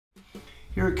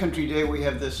Here at Country Day, we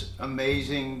have this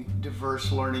amazing,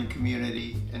 diverse learning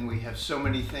community, and we have so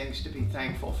many things to be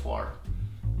thankful for.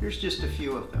 Here's just a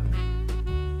few of them.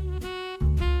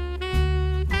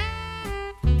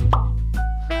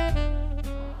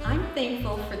 I'm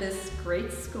thankful for this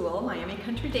great school, Miami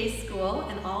Country Day School,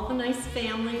 and all the nice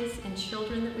families and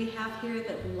children that we have here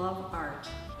that love art.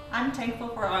 I'm thankful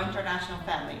for our international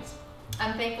families.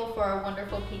 I'm thankful for our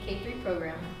wonderful PK3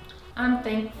 program. I'm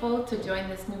thankful to join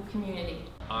this new community.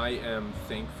 I am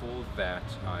thankful that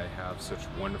I have such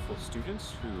wonderful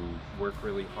students who work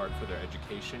really hard for their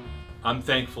education. I'm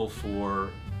thankful for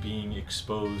being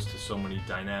exposed to so many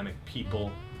dynamic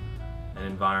people and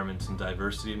environments and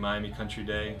diversity at Miami Country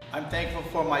Day. I'm thankful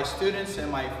for my students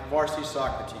and my varsity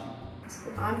soccer team.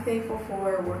 I'm thankful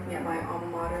for working at my alma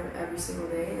mater every single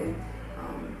day, and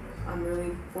I'm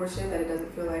really fortunate that it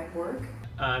doesn't feel like work.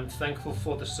 I'm thankful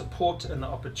for the support and the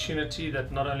opportunity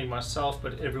that not only myself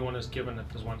but everyone has given at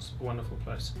this wonderful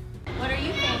place. What are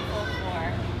you thankful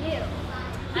for? You.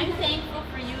 I'm thankful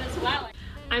for you as well.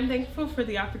 I'm thankful for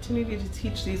the opportunity to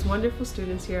teach these wonderful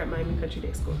students here at Miami Country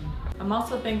Day School. I'm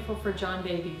also thankful for John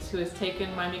Davies, who has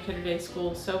taken Miami Country Day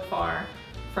School so far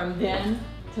from then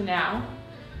to now,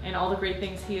 and all the great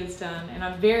things he has done. And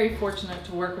I'm very fortunate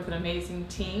to work with an amazing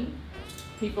team,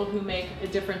 people who make a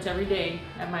difference every day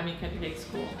at Miami Country Day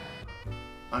School.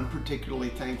 I'm particularly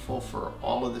thankful for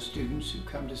all of the students who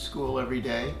come to school every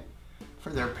day, for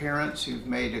their parents who've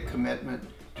made a commitment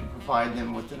to provide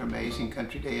them with an amazing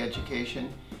Country Day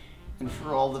education, and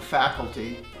for all the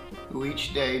faculty who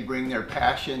each day bring their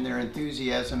passion, their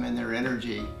enthusiasm, and their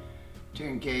energy to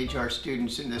engage our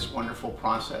students in this wonderful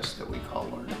process that we call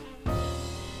learning.